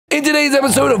In today's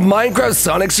episode of Minecraft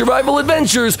Sonic Survival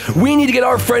Adventures, we need to get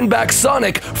our friend back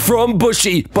Sonic from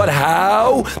Bushy. But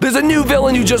how? There's a new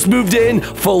villain who just moved in,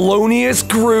 Felonious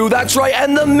Gru, that's right,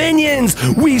 and the minions!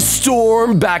 We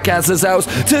storm Backas's house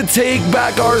to take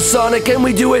back our Sonic. Can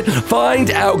we do it?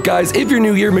 Find out, guys. If you're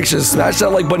new here, make sure to smash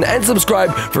that like button and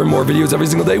subscribe for more videos every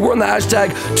single day. We're on the hashtag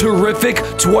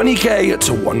Terrific20K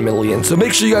to 1 million. So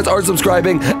make sure you guys are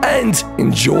subscribing and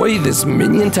enjoy this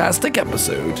minion-tastic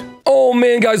episode. Oh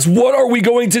man, guys, what are we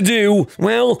going to do?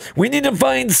 Well, we need to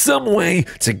find some way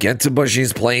to get to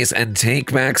Bushy's place and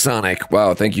take back Sonic.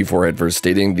 Wow, thank you, Forehead, for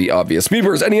stating the obvious.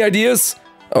 Beavers, any ideas?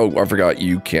 Oh, I forgot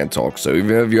you can't talk, so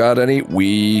even if you had any,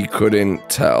 we couldn't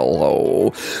tell.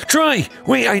 Oh. Try!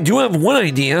 Wait, I do have one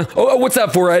idea. Oh, what's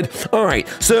that, Forehead? Alright,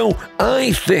 so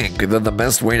I think that the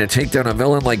best way to take down a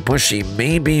villain like Bushy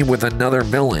may be with another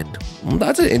villain.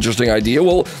 That's an interesting idea.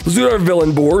 Well, let's do our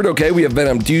villain board, okay? We have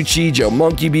Venom Duchy, Joe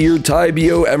Monkeybeard,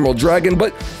 Tybio, Emerald Dragon,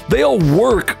 but they all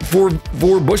work for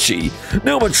Bushy.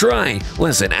 No, but try.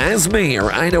 Listen, as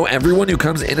mayor, I know everyone who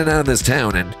comes in and out of this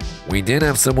town, and we did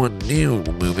have someone new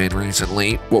move in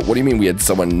recently. What do you mean we had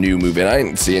someone new move in? I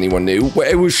didn't see anyone new.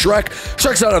 Wait, it was Shrek?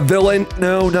 Shrek's not a villain.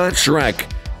 No, not Shrek.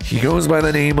 He goes by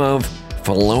the name of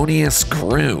Felonious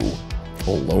Gru.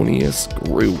 Felonious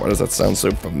Gru? Why does that sound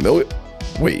so familiar?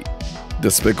 Wait,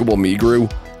 Despicable Me Gru?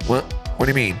 What do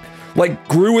you mean? Like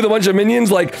Gru with a bunch of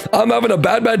minions? Like, I'm having a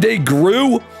bad day,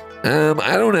 Gru?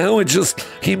 I don't know. It just,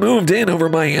 he moved in over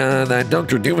my, that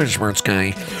Dr. Doofenshmirtz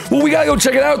guy. Well, we gotta go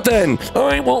check it out then. All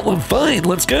right, well, fine,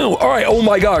 let's go. All right, oh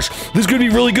my gosh. This could be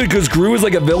really good because Gru is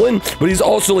like a villain, but he's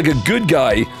also like a good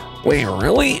guy. Wait,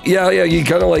 really? Yeah, he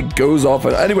kind of like goes off.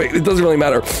 Anyway, it doesn't really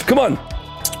matter. Come on.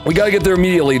 We gotta get there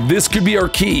immediately. This could be our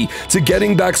key to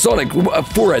getting back Sonic.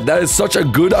 Forehead, that is such a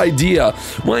good idea.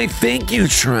 Why, thank you,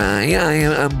 Try.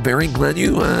 I'm very glad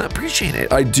you appreciate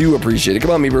it. I do appreciate it.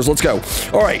 Come on, Meepers, let's go.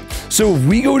 All right, so if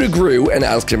we go to Gru and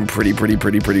ask him pretty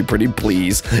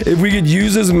please, if we could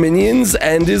use his minions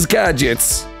and his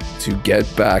gadgets to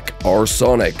get back our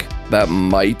Sonic, that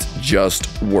might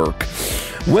just work.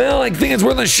 Well, I think it's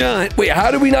worth a shot. Wait, how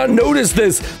did we not notice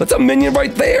this? That's a minion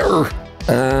right there.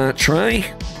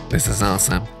 Try. This is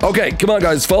awesome. Okay, come on,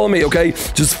 guys, follow me, okay?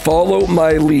 Just follow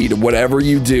my lead, whatever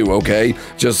you do, okay?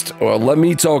 Just let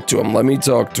me talk to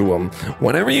him.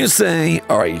 Whatever you say.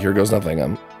 All right, here goes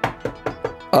nothing.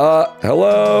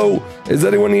 Hello? Is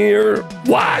anyone here?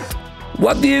 What?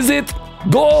 What is it?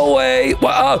 Go away!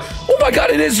 Oh my god,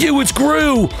 it is you, it's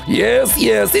Gru! Yes,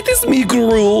 it is me,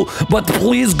 Gru, but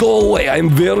please go away, I'm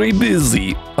very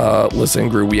busy. Listen,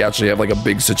 Gru, we actually have like a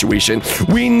big situation.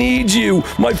 We need you!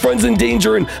 My friend's in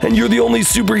danger and you're the only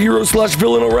superhero /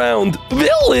 villain around.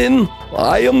 Villain?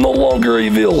 I am no longer a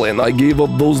villain. I gave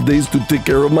up those days to take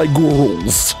care of my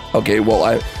girls. Okay,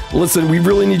 well, listen, we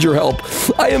really need your help.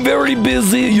 I am very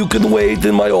busy. You can wait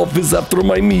in my office after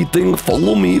my meeting.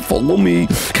 Follow me.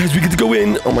 Guys, we get to go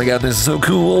in. Oh my god, this is so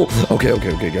cool. Okay,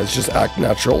 guys, just act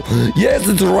natural. Yes,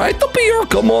 it's right up here.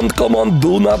 Come on,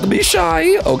 do not be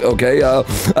shy. Okay,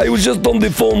 I was just on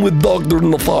the phone with Dr.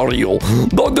 Nefario.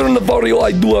 Dr. Nefario,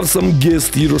 I do have some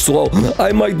guests here, so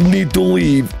I might need to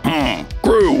leave.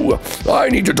 Gru, I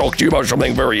need to talk to you about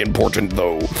something very important,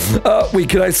 though. Wait,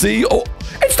 can I see? Oh,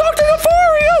 it's Dr.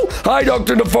 Nefario! Hi,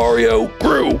 Dr. Nefario.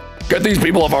 Gru, get these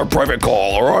people off our private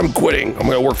call, or I'm quitting. I'm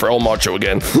gonna work for El Macho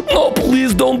again. No,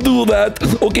 please don't do that.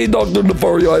 Okay, Dr.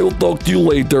 Nefario, I will talk to you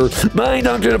later. Bye,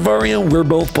 Dr. Nefario. We're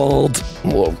both bald.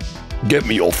 Well, get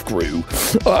me off, Gru.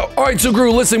 All right, so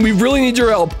Gru, listen, we really need your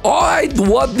help. All right,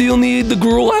 what do you need the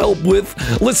Gru help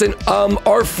with? Listen,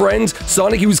 our friend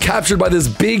Sonic, he was captured by this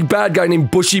big bad guy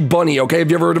named Bushy Bunny, okay? Have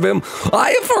you ever heard of him?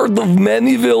 I have heard of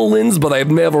many villains, but I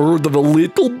have never heard of a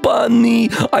little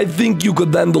bunny. I think you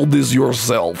could handle this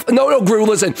yourself. No, Gru,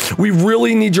 listen, we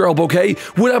really need your help, okay?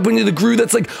 What happened to the Gru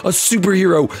that's like a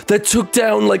superhero that took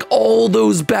down like all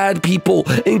those bad people,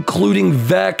 including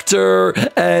Vector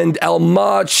and El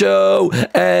Macho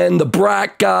and the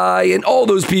Brat guy and all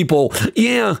those people.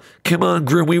 Yeah, come on,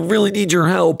 Gru, we really need your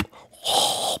help.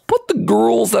 But the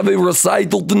girls have a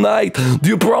recital tonight. Do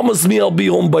you promise me I'll be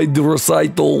home by the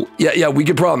recital? Yeah, we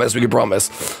can promise.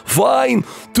 Fine.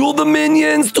 To the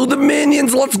minions,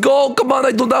 let's go. Come on,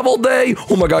 I don't have all day.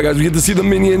 Oh my god, guys, we get to see the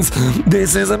minions.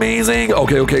 This is amazing.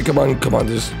 Okay, come on.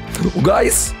 Just,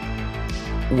 guys,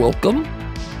 welcome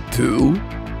to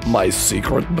my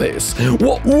secret base.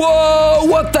 Whoa,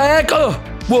 what the heck?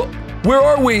 Where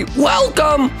are we?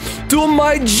 Welcome to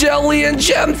my jelly and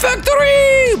gem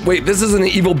factory! Wait, this isn't an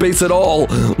evil base at all.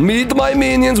 Meet my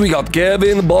minions. We got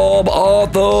Kevin, Bob,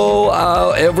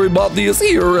 Otto, everybody is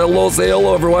here. Hello, say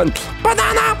hello, everyone.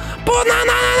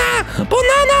 Banana!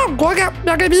 Banana.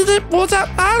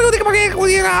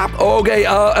 Okay,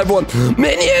 everyone.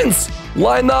 Minions,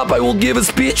 line up. I will give a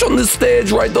speech on this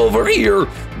stage right over here.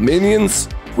 Minions,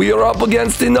 we are up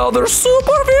against another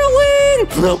super villain.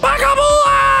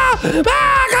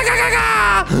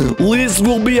 This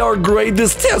will be our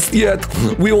greatest test yet.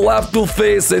 We will have to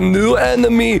face a new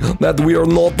enemy that we are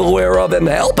not aware of and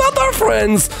help out our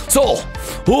friends. So,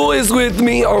 who is with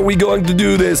me? Are we going to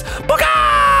do this?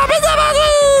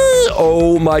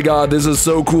 Oh my god, this is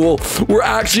so cool. We're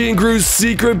actually in Gru's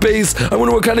secret base. I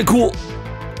wonder what kind of cool...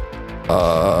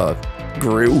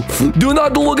 Gru. Do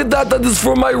not look at that. That is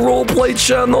for my roleplay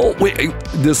channel. Wait,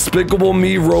 Despicable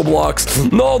Me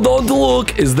Roblox. No, don't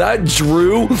look. Is that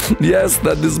Drew? Yes,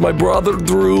 that is my brother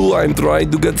Drew. I'm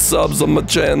trying to get subs on my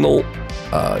channel.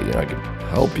 I can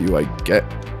help you, I get...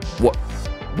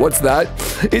 What's that?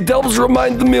 It helps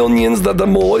remind the minions that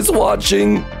I'm always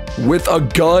watching. With a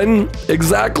gun?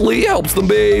 Exactly. Helps them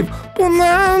behave.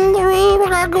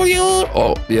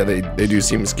 Oh, yeah, they do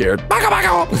seem scared.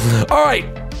 All right.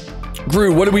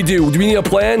 Gru, what do we do? Do we need a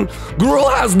plan? Gru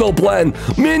has no plan.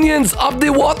 Minions up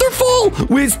the waterfall.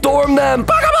 We storm them.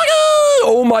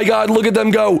 Oh my god, look at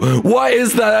them go. What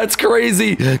is that? That's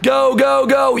crazy. Go, go,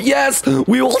 go. Yes,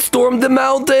 we will storm the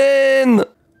mountain.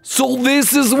 So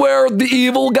this is where the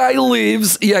evil guy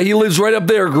lives. Yeah, he lives right up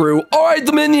there, Gru. All right,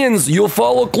 the minions, you'll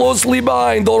follow closely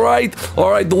behind, all right? All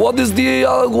right, what is the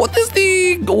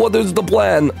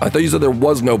plan? I thought you said there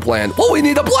was no plan. Well, we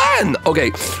need a plan.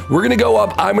 Okay, we're gonna go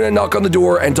up. I'm gonna knock on the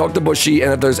door and talk to Bushy,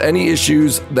 and if there's any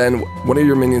issues, then one of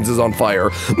your minions is on fire.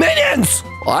 Minions!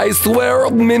 I swear,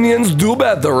 minions do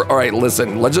better. All right,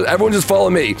 listen, everyone just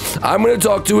follow me. I'm gonna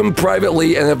talk to him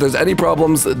privately, and if there's any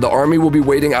problems, the army will be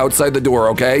waiting outside the door,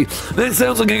 okay? That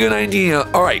sounds like a good idea.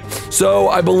 All right, so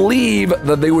I believe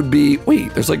that they would be,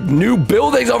 wait, there's like new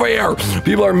buildings over here.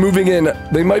 People are moving in.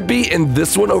 They might be in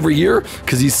this one over here,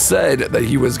 because he said that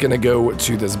he was gonna go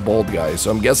to this bald guy.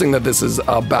 So I'm guessing that this is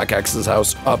Backaxe's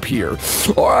house up here.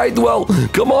 All right, well,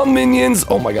 come on, minions.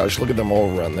 Oh my gosh, look at them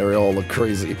all run. They all look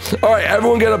crazy. All right,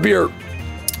 everyone get up here.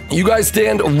 You guys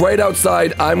stand right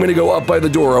outside. I'm gonna go up by the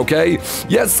door, okay?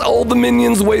 Yes, all the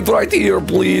minions wait right here,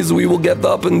 please. We will get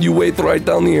up and you wait right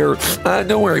down here.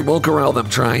 Don't worry, we'll corral them,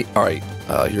 try. All right,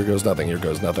 here goes nothing, here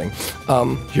goes nothing.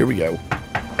 Here we go.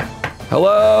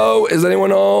 Hello, is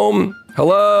anyone home?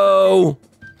 Hello?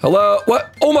 Hello?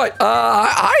 What? Oh my,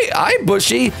 hi,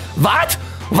 Bushy. What?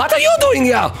 What are you doing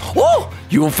here? Oh,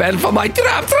 you fell for my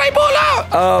trap,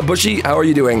 Tripolar. Bushy, how are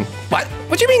you doing? What?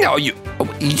 What do you mean, how are you? Oh,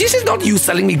 this is not you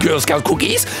selling me Girl Scout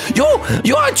cookies. You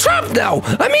are trapped now,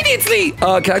 immediately.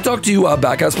 Can I talk to you,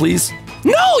 Backaxe, please?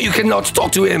 No, you cannot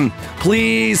talk to him.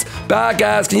 Please,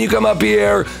 Backaxe, can you come up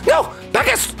here? No,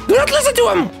 Backaxe, do not listen to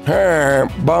him. Hey,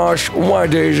 Bosh,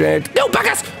 what is it? No,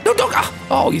 Backaxe, no, don't.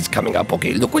 Oh, he's coming up.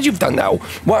 Okay, look what you've done now.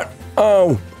 What?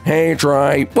 Oh, hey,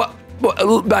 Tri. What?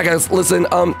 Backaxe, listen,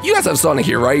 you guys have Sonic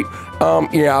here, right?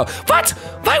 Yeah. What?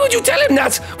 Why would you tell him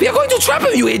that? We are going to trap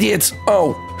him, you idiots.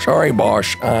 Oh, sorry,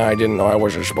 Bosh. I didn't know I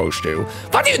wasn't supposed to.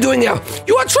 What are you doing here?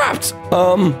 You are trapped.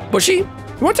 Bushy, you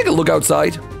want to take a look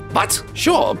outside? What?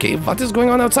 Sure, okay. What is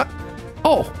going on outside?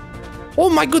 Oh. Oh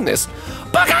my goodness.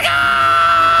 What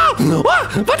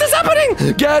is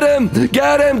happening? Get him!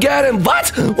 Get him! Get him!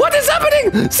 What? What is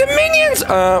happening? Some minions!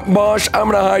 Bosh, I'm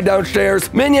gonna hide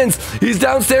downstairs. Minions! He's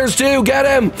downstairs too! Get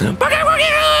him! What?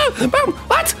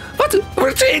 What?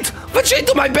 Retreat! Retreat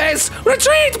to my base!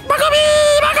 Retreat!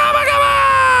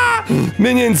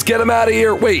 Minions, get him out of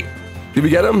here! Wait, did we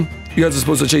get him? You guys are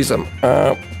supposed to chase him.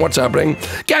 What's happening?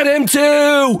 Get him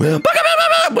too!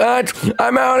 What?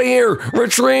 I'm out of here!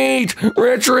 Retreat!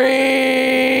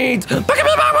 Retreat!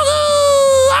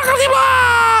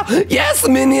 Yes,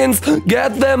 minions!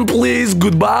 Get them, please!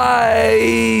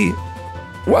 Goodbye!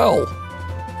 Well,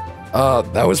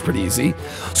 that was pretty easy.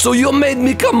 So you made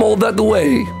me come all that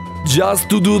way just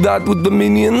to do that with the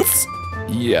minions?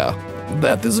 Yeah,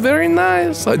 that is very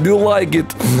nice. I do like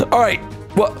it. All right.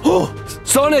 What? Oh,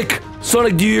 Sonic!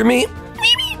 Sonic, do you hear me?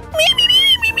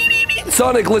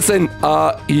 Sonic, listen.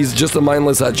 He's just a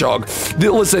mindless hedgehog.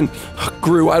 Listen,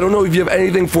 Gru, I don't know if you have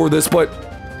anything for this, but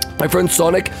my friend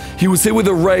Sonic, he was hit with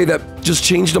a ray that just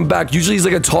changed him back. Usually he's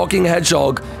like a talking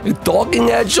hedgehog. A talking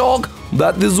hedgehog?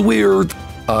 That is weird.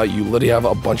 You literally have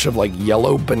a bunch of like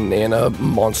yellow banana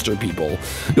monster people.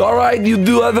 All right, you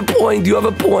do have a point. You have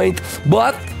a point.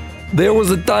 But there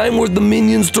was a time where the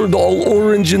minions turned all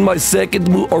orange in my second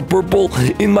or purple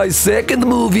in my second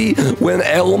movie when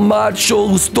El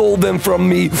Macho stole them from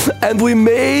me, and we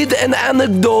made an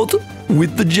anecdote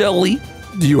with the jelly.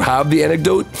 Do you have the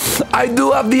anecdote? I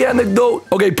do have the anecdote.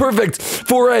 Okay, perfect.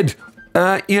 Forehead,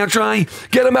 Yeah, try.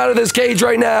 Get him out of this cage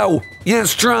right now.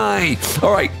 Yes, try.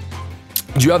 All right.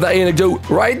 Do you have that antidote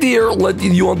right here?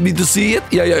 You want me to see it?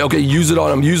 Yeah, okay, use it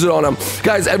on him,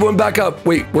 Guys, everyone back up.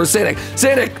 Wait, where's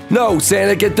Sanic? No,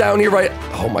 Sanic, get down here right.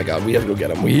 Oh my God, we have to go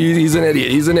get him. He's an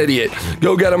idiot,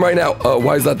 Go get him right now.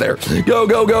 Why is that there? Go,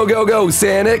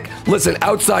 Sanic. Listen,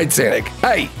 outside, Sanic.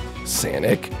 Hey,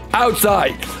 Sanic,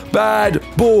 outside. Bad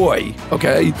boy,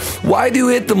 okay? Why do you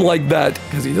hit them like that?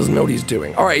 Because he doesn't know what he's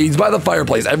doing. All right, he's by the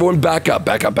fireplace. Everyone back up.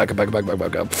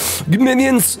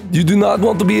 Minions, you do not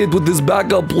want to be hit with this.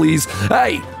 Back up, please.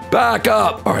 Hey, back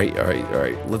up. All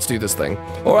right. Let's do this thing.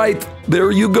 All right,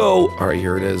 there you go. All right,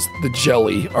 here it is, the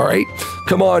jelly. All right,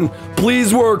 come on,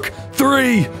 please work.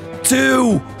 3,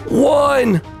 2,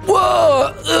 1.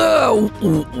 Whoa!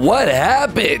 What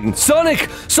happened? Sonic,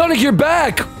 you're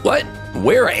back. What?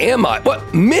 Where am I?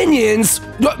 What? Minions?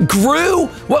 What? Gru?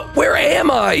 What? Where am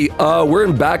I? We're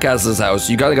in Backass's house.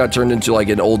 You kinda got turned into like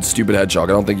an old stupid hedgehog.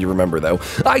 I don't think you remember though.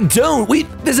 I don't.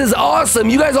 This is awesome.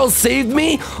 You guys all saved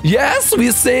me? Yes,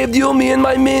 we saved you, me and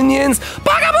my minions.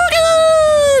 Baka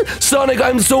booga! Sonic,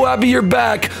 I'm so happy you're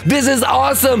back. This is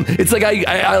awesome. It's like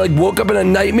I like woke up in a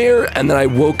nightmare and then I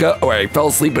woke up, or I fell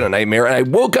asleep in a nightmare and I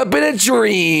woke up in a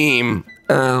dream.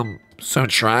 So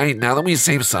try, now that we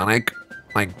saved Sonic,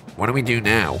 like, what do we do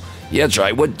now? Yeah,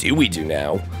 Try, what do we do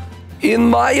now? In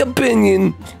my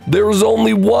opinion, there's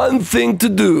only one thing to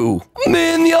do.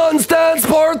 Minions dance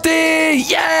party!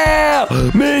 Yeah!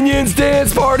 Minions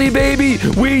dance party, baby!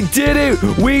 We did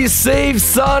it! We saved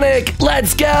Sonic!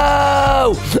 Let's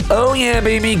go! Oh yeah,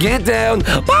 baby, get down!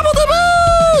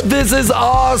 This is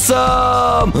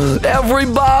awesome!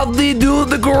 Everybody do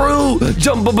the Gru!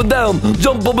 Jump up and down!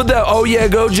 Oh yeah,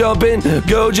 go jumping!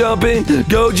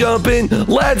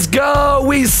 Let's go!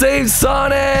 We saved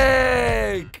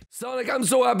Sonic! Sonic, I'm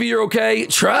so happy you're okay.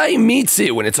 Try me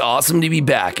too, and it's awesome to be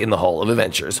back in the Hall of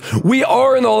Adventures. We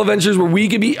are in the Hall of Adventures where we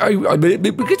can be...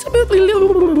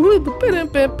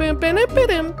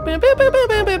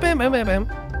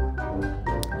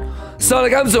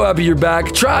 Sonic, I'm so happy you're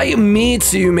back. Try me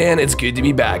too, man. It's good to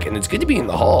be back, and it's good to be in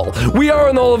the hall. We are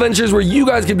in the Hall of Adventures where you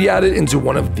guys can be added into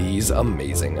one of these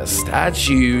amazing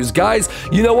statues. Guys,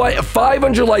 you know what?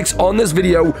 500 likes on this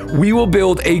video, we will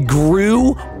build a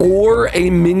Gru or a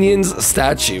Minions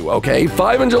statue, okay?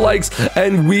 500 likes,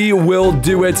 and we will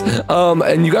do it.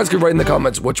 And you guys can write in the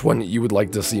comments which one you would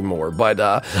like to see more. But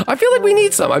I feel like we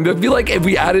need some. I feel like if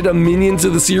we added a Minion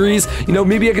to the series, you know,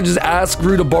 maybe I could just ask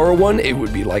Gru to borrow one. It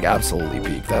would be like absolutely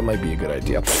peak. That might be a good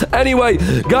idea. Anyway,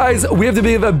 guys, we have to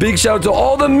give a big shout out to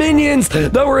all the minions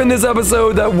that were in this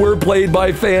episode that were played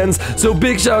by fans. So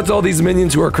big shout out to all these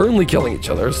minions who are currently killing each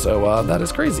other. So that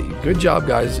is crazy. Good job,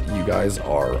 guys. You guys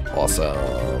are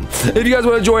awesome. If you guys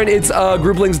want to join, it's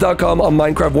grouplinks.com on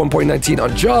Minecraft 1.19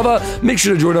 on Java. Make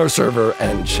sure to join our server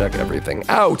and check everything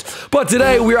out. But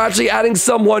today we're actually adding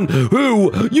someone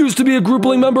who used to be a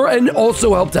Groupling member and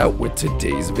also helped out with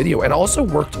today's video and also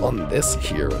worked on this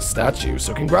here statue.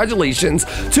 So congratulations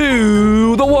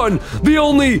to the one, the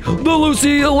only, the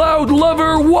Lucy Loud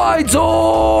Lover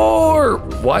Whitor.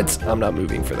 What? I'm not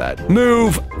moving for that.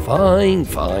 Move. Fine,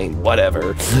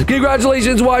 whatever.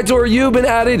 Congratulations, Whitor. You've been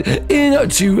added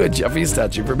into Jeffy's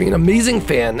statue for being an amazing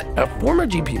fan, a former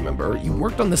GP member. You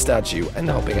worked on the statue and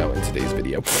helping out in today's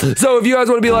video. So if you guys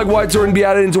want to be like Whitor and be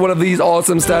added into one of these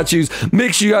awesome statues,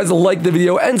 make sure you guys like the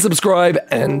video and subscribe.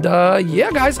 And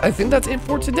yeah, guys, I think that's it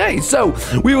for today. So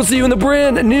we will see you in the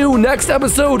brand new next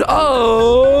episode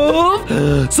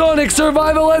of Sonic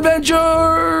Survival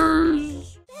Adventures.